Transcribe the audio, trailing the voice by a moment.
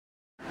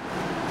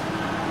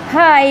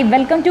Hi,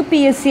 welcome to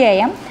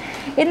PSCAM.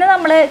 ഇന്ന്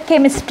നമ്മൾ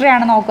chemistry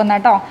ആണ് നോക്കുന്നത്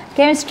കേട്ടോ.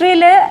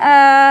 കെമിസ്ട്രിയിൽ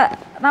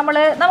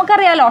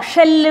നമുക്കറിയാലോ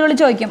ഷെല്ലുകൾ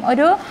ചോദിക്കും.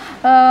 ഒരു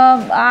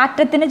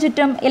ആറ്റത്തിന്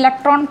ചുറ്റും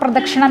ഇലക്ട്രോൺ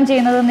പ്രദക്ഷിണം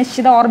ചെയ്യുന്നത്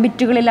നിശ്ചിത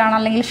ഓർബിറ്റുകളിലാണ്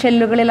അല്ലെങ്കിൽ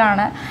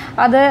ഷെല്ലുകളിലാണ്.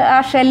 അത് ആ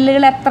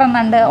ഷെല്ലുകൾ എത്ര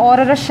എണ്ണുണ്ട്,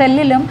 ഓരോരോ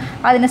ഷെല്ലിലും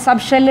അതിന്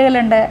സബ്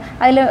ഷെല്ലുകളുണ്ട്.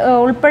 അതിൽ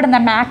ഉൾപ്പെടുന്ന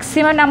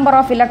മാക്സിമം നമ്പർ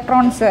ഓഫ്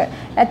ഇലക്ട്രോൺസ്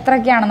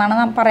എത്രയൊക്കെയാണെന്നാണ്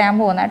നാം പറയാൻ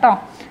പോകുന്നത് കേട്ടോ.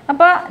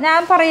 അപ്പോൾ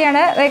ഞാൻ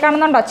പറയുകയാണ്,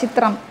 കാണുന്നുണ്ടോ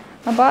ചിത്രം?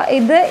 അപ്പോൾ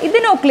ഇത്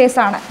ന്യൂക്ലിയസ്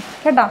ആണ്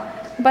കേട്ടോ.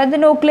 അപ്പോൾ ഇത്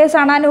ന്യൂക്ലിയസ്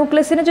ആണ്. ആ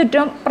ന്യൂക്ലിയസിന്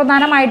ചുറ്റും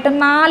പ്രധാനമായിട്ടും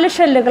 4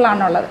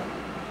 ഷെല്ലുകളാണുള്ളത്.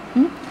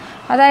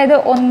 അതായത്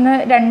 1,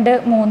 2,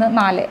 3,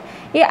 4.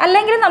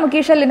 അല്ലെങ്കിൽ നമുക്ക്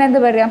ഈ ഷെല്ലിന് എന്ത്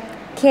പറയാം?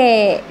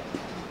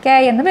 കെ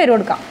എന്ന് പേര്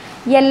കൊടുക്കാം,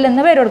 എൽ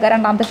എന്ന് പേര് കൊടുക്കാം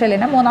രണ്ടാമത്തെ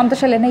ഷെല്ലിന്. മൂന്നാമത്തെ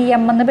ഷെല്ലിന്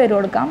എം എന്ന് പേര്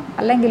കൊടുക്കാം,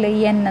 അല്ലെങ്കിൽ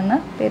എൻ എന്ന്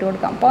പേര്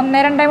കൊടുക്കാം. അപ്പോൾ 1,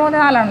 2, 3,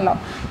 4 ആണല്ലോ,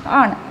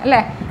 ആണ്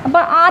അല്ലേ?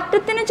 അപ്പോൾ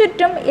ആറ്റത്തിന്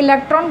ചുറ്റും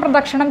ഇലക്ട്രോൺ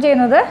പ്രദക്ഷിണം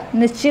ചെയ്യുന്നത്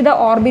നിശ്ചിത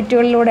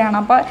ഓർബിറ്റുകളിലൂടെയാണ്.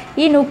 അപ്പോൾ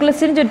ഈ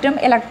ന്യൂക്ലിയസിന് ചുറ്റും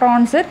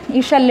ഇലക്ട്രോൺസ്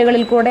ഈ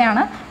ഷെല്ലുകളിൽ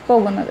കൂടെയാണ്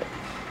പോകുന്നത്.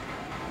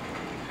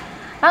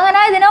 അങ്ങനെ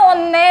ഇതിന്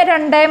 1,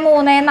 2,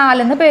 3, 4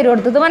 എന്ന് പേര്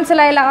കൊടുത്തത്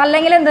മനസ്സിലായില്ല.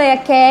 അല്ലെങ്കിൽ എന്ത്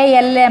ചെയ്യുക? കെ,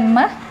 എൽ, എം,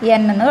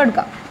 എൻ എന്ന്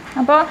കൊടുക്കാം.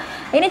 അപ്പോൾ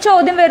ഇനി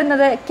ചോദ്യം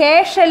വരുന്നത് കെ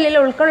ഷെല്ലിൽ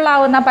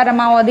ഉൾക്കൊള്ളാവുന്ന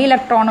പരമാവധി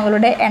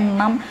ഇലക്ട്രോണുകളുടെ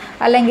എണ്ണം,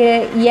 അല്ലെങ്കിൽ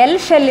എൽ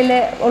ഷെല്ലിൽ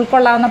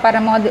ഉൾക്കൊള്ളാവുന്ന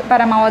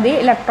പരമാവധി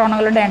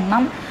ഇലക്ട്രോണുകളുടെ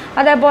എണ്ണം,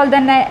 അതേപോലെ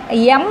തന്നെ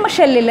എം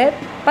ഷെല്ലിൽ,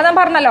 ഇപ്പം ഞാൻ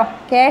പറഞ്ഞല്ലോ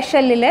കെ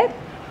ഷെല്ലിൽ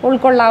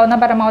ഉൾക്കൊള്ളാവുന്ന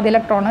പരമാവധി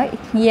ഇലക്ട്രോണ്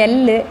എൽ,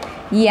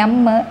 എം,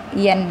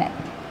 എൻ,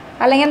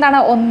 അല്ലെങ്കിൽ എന്താണ്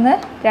 1,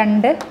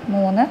 2,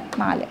 3,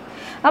 4.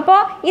 അപ്പോൾ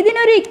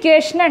ഇതിനൊരു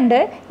ഇക്വേഷൻ ഉണ്ട്.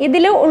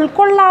 ഇതിൽ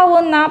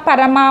ഉൾക്കൊള്ളാവുന്ന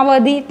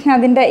പരമാവധി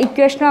അതിൻ്റെ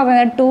ഇക്വേഷൻ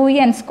പറയുന്നത്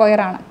 2n²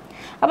 ആണ്.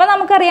 അപ്പോൾ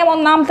നമുക്കറിയാം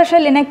ഒന്നാമത്തെ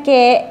ഷെല്ലിനെ കെ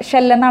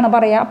ഷെല്ലെന്നാണ്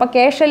പറയുക. അപ്പോൾ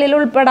കെ ഷെല്ലിൽ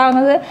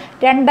ഉൾപ്പെടാവുന്നത്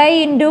 2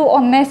 ×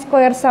 1²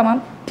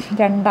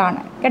 = 2 ആണ്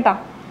കേട്ടോ.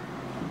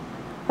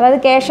 അതായത്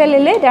കെ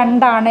ഷെല്ലിൽ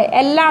 2 ആണ്.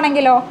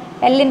 എല്ലാണെങ്കിലോ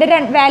എല്ലിൻ്റെ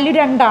വാല്യൂ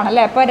 2 ആണ്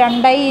അല്ലേ? അപ്പോൾ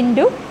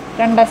 2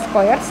 ×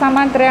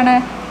 2² എത്രയാണ്?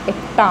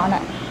 8 ആണ്.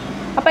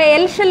 അപ്പോൾ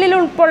എൽ ഷെല്ലിൽ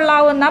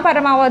ഉൾക്കൊള്ളാവുന്ന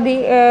പരമാവധി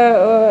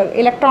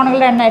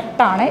ഇലക്ട്രോണുകളുടെ എണ്ണം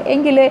 8 ആണ്.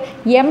 എങ്കിൽ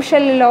എം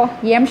ഷെല്ലിലോ,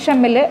 എം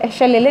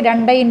ഷെല്ലിൽ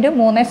 2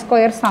 ×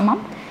 3² =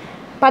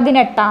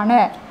 18 ആണ്.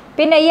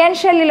 പിന്നെ എൻ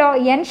ഷെല്ലിലോ,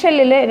 എൻ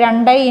ഷെല്ലിൽ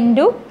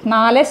 2 ×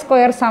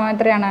 4²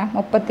 എത്രയാണ്?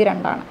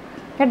 32 ആണ്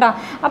കേട്ടോ.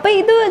 അപ്പോൾ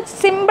ഇത്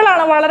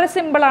സിമ്പിളാണ്, വളരെ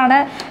സിമ്പിളാണ്.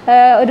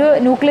 ഒരു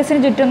ന്യൂക്ലിയസിന്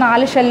ചുറ്റും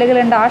 4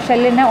 ഷെല്ലുകളുണ്ട്. ആ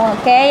ഷെല്ലിന്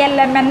കെ, എൽ,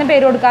 എം എന്ന്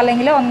പേര് കൊടുക്കുക,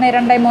 അല്ലെങ്കിൽ 1,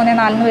 2, 3,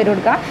 4 എന്ന് പേര്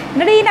കൊടുക്കുക.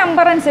 എന്നിട്ട് ഈ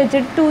നമ്പർ അനുസരിച്ച്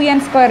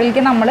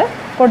 2n² നമ്മൾ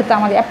കൊടുത്താൽ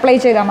മതി, അപ്ലൈ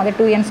ചെയ്താൽ മതി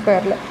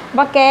 2n².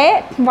 അപ്പോൾ കെ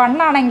 1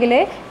 ആണെങ്കിൽ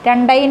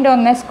 2 ×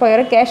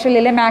 1² കെ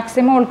ഷെല്ലിൽ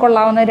മാക്സിമം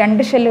ഉൾക്കൊള്ളാവുന്ന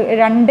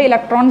 2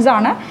 ഇലക്ട്രോൺസ്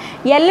ആണ്.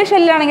 എൽ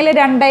ഷെല്ലിലാണെങ്കിൽ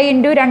 2 ×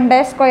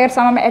 2²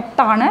 =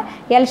 8 ആണ്.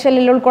 എൽ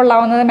ഷെല്ലിൽ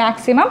ഉൾക്കൊള്ളാവുന്നത്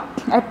മാക്സിമം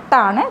 8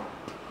 ആണ്.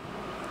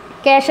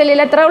 കെ ഷെല്ലിൽ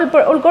എത്ര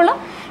ഉൾക്കൊള്ളും?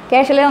 കെ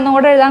ഷെല്ലിൽ ഒന്നും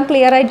കൂടെ എഴുതാം,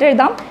 ക്ലിയർ ആയിട്ട്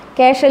എഴുതാം.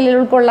 കെ ഷെല്ലിൽ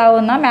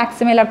ഉൾക്കൊള്ളാവുന്ന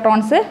മാക്സിമം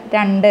ഇലക്ട്രോൺസ്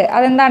 2.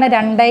 അതെന്താണ്?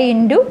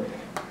 2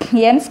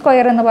 ×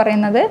 n² എന്ന്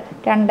പറയുന്നത്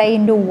 2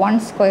 ×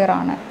 1²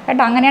 ആണ്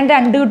കേട്ടോ. അങ്ങനെയാണ്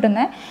 2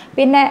 കിട്ടുന്നത്.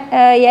 പിന്നെ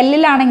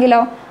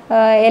എല്ലിലാണെങ്കിലോ,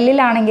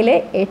 എല്ലിലാണെങ്കിൽ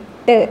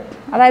 8,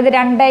 അതായത്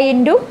 2 ×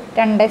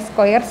 2²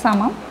 =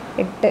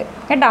 8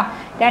 കേട്ടോ.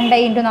 2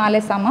 ×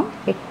 4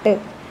 = 8.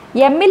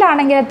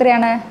 എമ്മിലാണെങ്കിൽ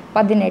എത്രയാണ്?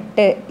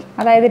 18,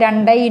 അതായത്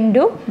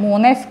 2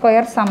 ×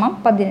 3² =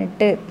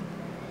 18,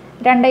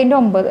 2 ×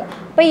 9.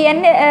 അപ്പോൾ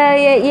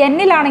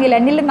എന്നിലാണെങ്കിൽ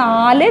എന്നിൽ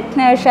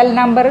 4 ഷെൽ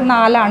നമ്പർ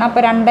 4 ആണ്.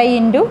 അപ്പോൾ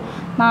 2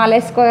 ×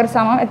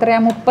 4²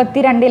 എത്രയാണ്?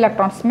 32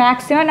 electrons.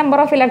 Maximum number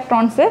of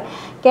electrons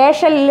K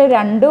ഷെല്ലിൽ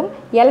 2,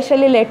 എൽ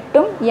ഷെല്ലിൽ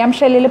 8, എം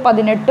ഷെല്ലിൽ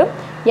 18,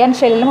 എൻ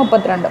ഷെല്ലിൽ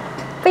 32.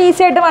 അപ്പോൾ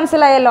ഈസി ആയിട്ട്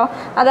മനസ്സിലായല്ലോ.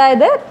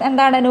 അതായത്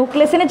എന്താണ്?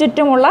 ന്യൂക്ലിയസിന്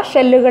ചുറ്റുമുള്ള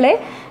ഷെല്ലുകളെ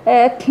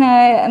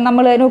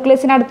നമ്മൾ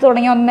ന്യൂക്ലിയസിനടുത്ത്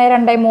തുടങ്ങി 1,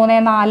 2, 3,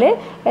 4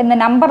 എന്ന്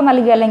നമ്പർ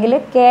നൽകുക, അല്ലെങ്കിൽ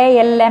കെ,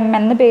 എൽ, എം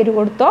എന്ന് പേര്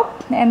കൊടുത്തോ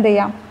എന്ത്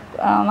ചെയ്യാം?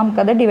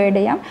 നമുക്കത് ഡിവൈഡ്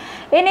ചെയ്യാം.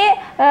 ഇനി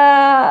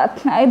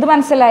ഇത്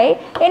മനസ്സിലായി.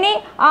 ഇനി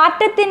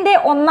ആറ്റത്തിൻ്റെ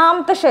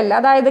ഒന്നാമത്തെ ഷെല്ല്,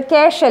 അതായത്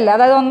കെ ഷെല്ല്,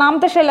 അതായത്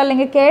ഒന്നാമത്തെ ഷെല്ല്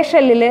അല്ലെങ്കിൽ കെ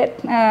ഷെല്ലിൽ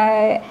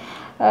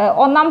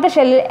ഒന്നാമത്തെ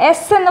ഷെല്ലിൽ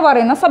എസ് എന്ന്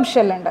പറയുന്ന സബ്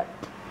ഷെല്ലുണ്ട്.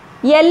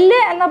 എൽ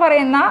എന്ന്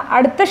പറയുന്ന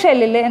അടുത്ത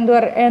ഷെല്ലിൽ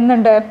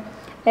എന്തുണ്ട്?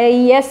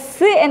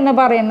 എസ് എന്ന്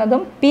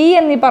പറയുന്നതും പി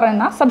എന്നീ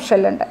പറയുന്ന സബ്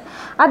ഷെല്ലുണ്ട്.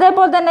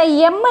 അതേപോലെ തന്നെ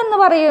എം എന്ന്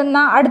പറയുന്ന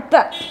അടുത്ത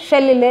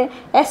ഷെല്ലിൽ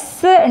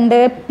എസ് ഉണ്ട്,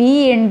 പി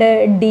ഉണ്ട്,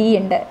 ഡി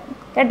ഉണ്ട്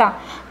കേട്ടോ.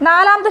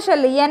 നാലാമത്തെ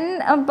ഷെല്ല് എൻ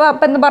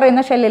എന്ന്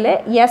പറയുന്ന ഷെല്ലിൽ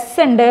എസ്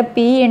ഉണ്ട്,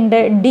 പി ഉണ്ട്,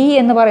 ഡി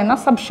എന്ന് പറയുന്ന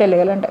സബ്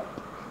ഷെല്ലുകളുണ്ട്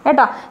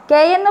കേട്ടോ.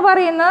 കെ എന്ന്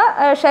പറയുന്ന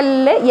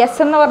ഷെല്ലിൽ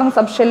എസ് എന്ന് പറയുന്ന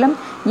സബ് ഷെല്ലും,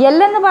 എൽ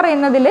എന്ന്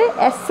പറയുന്നതിൽ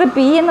എസ്,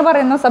 പി എന്ന്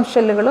പറയുന്ന സബ്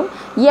ഷെല്ലുകളും,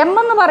 എം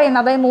എന്ന് പറയുന്ന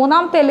അതായത്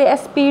മൂന്നാമത്തേൽ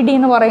എസ്, പി, ഡി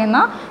എന്ന് പറയുന്ന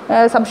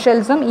സബ്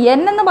ഷെൽസും,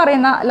 എൻ എന്ന്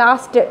പറയുന്ന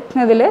ലാസ്റ്റ്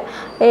ഇതിൽ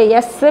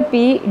എസ്,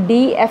 പി,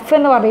 ഡി, എഫ്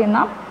എന്ന് പറയുന്ന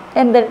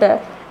എന്തിട്ട്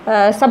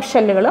സബ്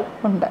ഷെല്ലുകളും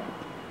ഉണ്ട്.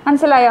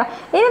 മനസ്സിലായോ?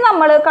 ഇനി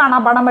നമ്മൾ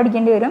കാണാപ്പാഠം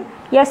പഠിക്കേണ്ടി വരും.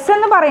 എസ്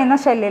എന്ന് പറയുന്ന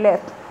ഷെല്ലിൽ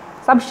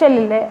സബ്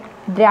ഷെല്ലിൽ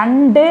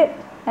 2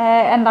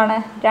 എന്താണ്?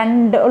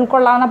 2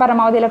 ഉൾക്കൊള്ളാവുന്ന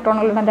പരമാവധി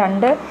ഇലക്ട്രോണുകളുടെ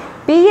 2.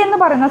 പി എന്ന്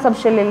പറയുന്ന സബ്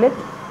ഷെല്ലിൽ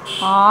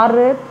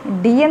 6,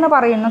 ഡി എന്ന്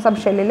പറയുന്ന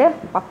സബ് ഷെല്ലിൽ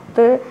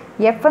 10,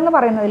 എഫ് എന്ന്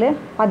പറയുന്നതിൽ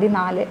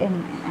 14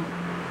 എന്നിങ്ങനെ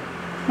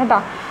കേട്ടോ.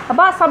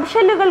 അപ്പോൾ sub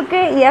ഷെല്ലുകൾക്ക്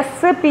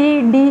S P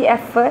D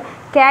F,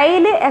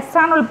 കെയിൽ എസ്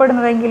ആണ്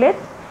ഉൾപ്പെടുന്നതെങ്കിൽ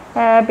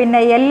പിന്നെ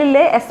എല്ലിൽ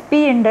എസ് പി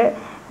ഉണ്ട്,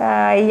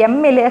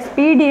 എമ്മിൽ എസ്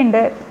പി ഡി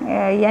ഉണ്ട്,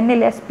 എന്നിൽ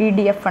എസ് പി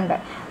ഡി എഫ് ഉണ്ട്.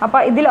 അപ്പോൾ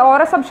ഇതിൽ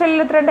ഓരോ സബ്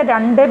ഷെല്ലിൽ എത്രയുണ്ട്?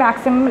 2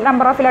 മാക്സിമം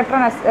നമ്പർ ഓഫ്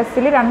ഇലക്ട്രോൺ.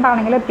 എസ്സിൽ 2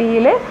 ആണെങ്കിൽ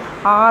പിയിൽ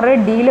 6,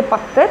 ഡിയിൽ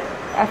 10,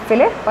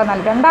 എഫിൽ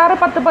 14. 2, 6,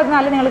 10,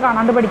 14 നിങ്ങൾ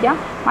കാണാണ്ട് പഠിക്കാം.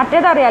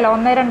 മറ്റേതറിയാലോ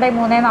 1, 2,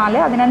 3, 4.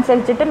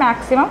 അതിനനുസരിച്ചിട്ട്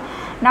മാക്സിമം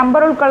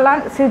നമ്പർ ഉൾക്കൊള്ളാൻ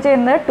സ്ഥിതി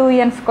ചെയ്യുന്നത്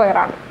 2n²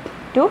 ആണ്.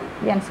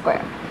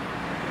 2n².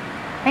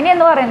 ഇനി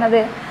എന്ന്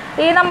പറയുന്നത്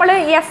ഈ നമ്മൾ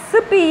എസ്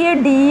പി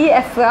ഡി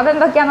എഫ്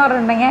അതെന്തൊക്കെയാണെന്ന്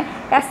പറഞ്ഞിട്ടുണ്ടെങ്കിൽ,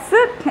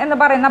 എസ് എന്ന്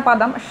പറയുന്ന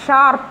പദം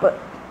ഷാർപ്പ്,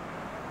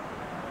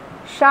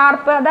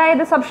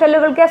 അതായത് sub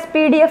ഷെല്ലുകൾക്ക് S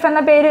P D F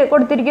എന്ന പേര്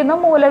കൊടുത്തിരിക്കുന്നു.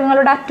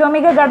 മൂലകങ്ങളുടെ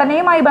അറ്റോമിക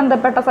ഘടനയുമായി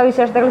ബന്ധപ്പെട്ട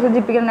സവിശേഷതകൾ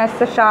സൂചിപ്പിക്കുന്ന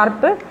എസ്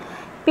ഷാർപ്പ്.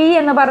 പി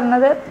എന്ന്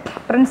പറയുന്നത്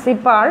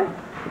പ്രിൻസിപ്പാൾ,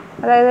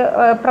 അതായത്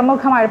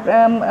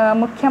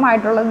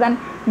മുഖ്യമായിട്ടുള്ളത്. ദെൻ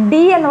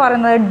ഡി എന്ന്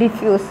പറയുന്നത്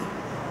ഡിഫ്യൂസ്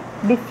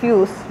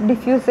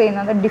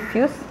ചെയ്യുന്നത്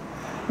ഡിഫ്യൂസ്.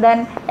 ദെൻ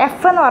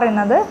എഫ് എന്ന്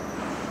പറയുന്നത്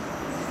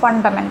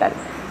ഫണ്ടമെൻ്റൽ.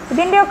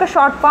 ഇതിൻ്റെയൊക്കെ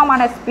ഷോർട്ട്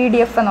ഫോമാണ് എസ് പി ഡി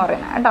എഫ് എന്ന്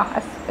പറയുന്നത് കേട്ടോ.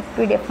 എസ്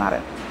പി ഡി എഫ് എന്ന്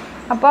പറയുന്നത്.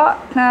 അപ്പോൾ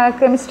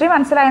കെമിസ്ട്രി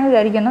മനസ്സിലായെന്ന്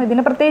വിചാരിക്കുന്നു.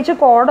 ഇതിന് പ്രത്യേകിച്ച്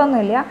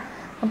കോഡൊന്നുമില്ല.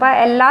 അപ്പോൾ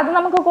എല്ലാതും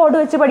നമുക്ക് കോഡ്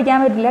വെച്ച് പഠിക്കാൻ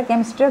പറ്റില്ല.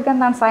 കെമിസ്ട്രി ഒക്കെ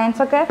എന്താണ്,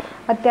 സയൻസൊക്കെ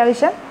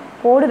അത്യാവശ്യം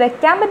കോഡ്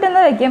വെക്കാൻ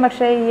പറ്റുന്നത് വെക്കും.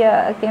 പക്ഷേ ഈ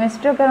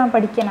കെമിസ്ട്രി ഒക്കെ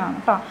പഠിക്കാനാണ്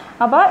കേട്ടോ.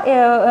 അപ്പോൾ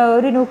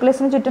ഒരു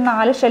ന്യൂക്ലിയസിന് ചുറ്റും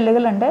 4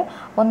 ഷെല്ലുകളുണ്ട്.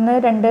 1,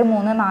 2,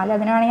 3, 4.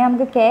 അതിന് വേണമെങ്കിൽ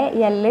നമുക്ക് കെ,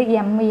 എൽ,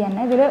 എം, എൻ.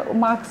 ഇതിൽ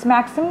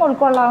മാക്സിമം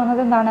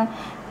ഉൾക്കൊള്ളാവുന്നത് എന്താണ്?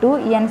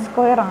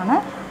 2n² ആണ്.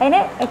 അതിന്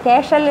കെ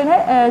ഷെല്ലിന്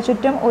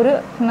ചുറ്റും ഒരു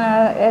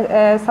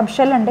സബ്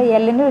ഷെല്ലുണ്ട്.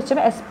 എല്ലിന് ചുറ്റും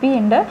എസ് പി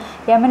ഉണ്ട്,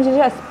 എമ്മിന്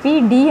ചുറ്റും എസ് പി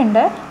ഡി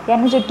ഉണ്ട്,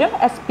 എന്നിന് ചുറ്റും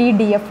എസ് പി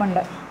ഡി എഫ്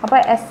ഉണ്ട്. അപ്പോൾ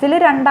എസ്സിൽ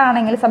 2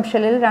 ആണെങ്കിൽ, സബ്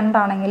ഷെല്ലിൽ 2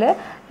 ആണെങ്കിൽ,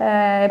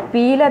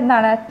 പിയിൽ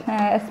എന്താണ്?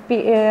 എസ് പി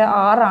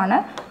 6 ആണ്.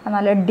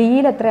 എന്നാൽ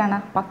ഡിയിൽ എത്രയാണ്?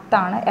 10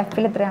 ആണ്.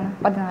 എഫിൽ എത്രയാണ്?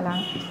 14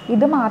 ആണ്.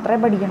 ഇത് മാത്രമേ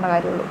പഠിക്കേണ്ട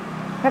കാര്യമുള്ളൂ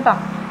കേട്ടോ.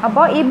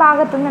 അപ്പോൾ ഈ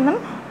ഭാഗത്തു നിന്നും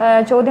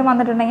ചോദ്യം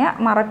വന്നിട്ടുണ്ടെങ്കിൽ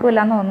മറക്കില്ല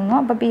എന്ന് തോന്നുന്നു.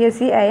 അപ്പോൾ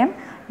PSCAM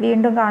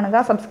വീണ്ടും കാണുക,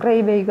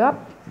 സബ്സ്ക്രൈബ് ചെയ്യുക.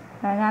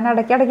 ഞാൻ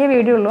ഇടയ്ക്കിടയ്ക്ക്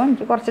വീഡിയോ ഉള്ളൂ,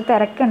 എനിക്ക് കുറച്ച്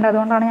തിരക്കുണ്ട്,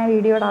 അതുകൊണ്ടാണ് ഞാൻ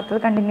വീഡിയോ ഇടാത്തത്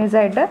കണ്ടിന്യൂസ്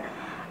ആയിട്ട്.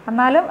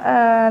 എന്നാലും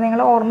നിങ്ങൾ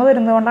ഓർമ്മ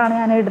വരുന്നതുകൊണ്ടാണ്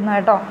ഞാൻ ഇടുന്നത്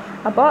കേട്ടോ.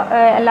 അപ്പോൾ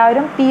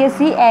എല്ലാവരും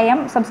PSCAM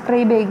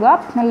സബ്സ്ക്രൈബ് ചെയ്യുക,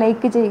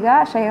 ലൈക്ക് ചെയ്യുക,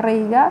 ഷെയർ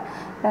ചെയ്യുക,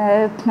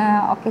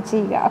 ഒക്കെ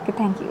ചെയ്യുക. Okay,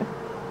 thank you.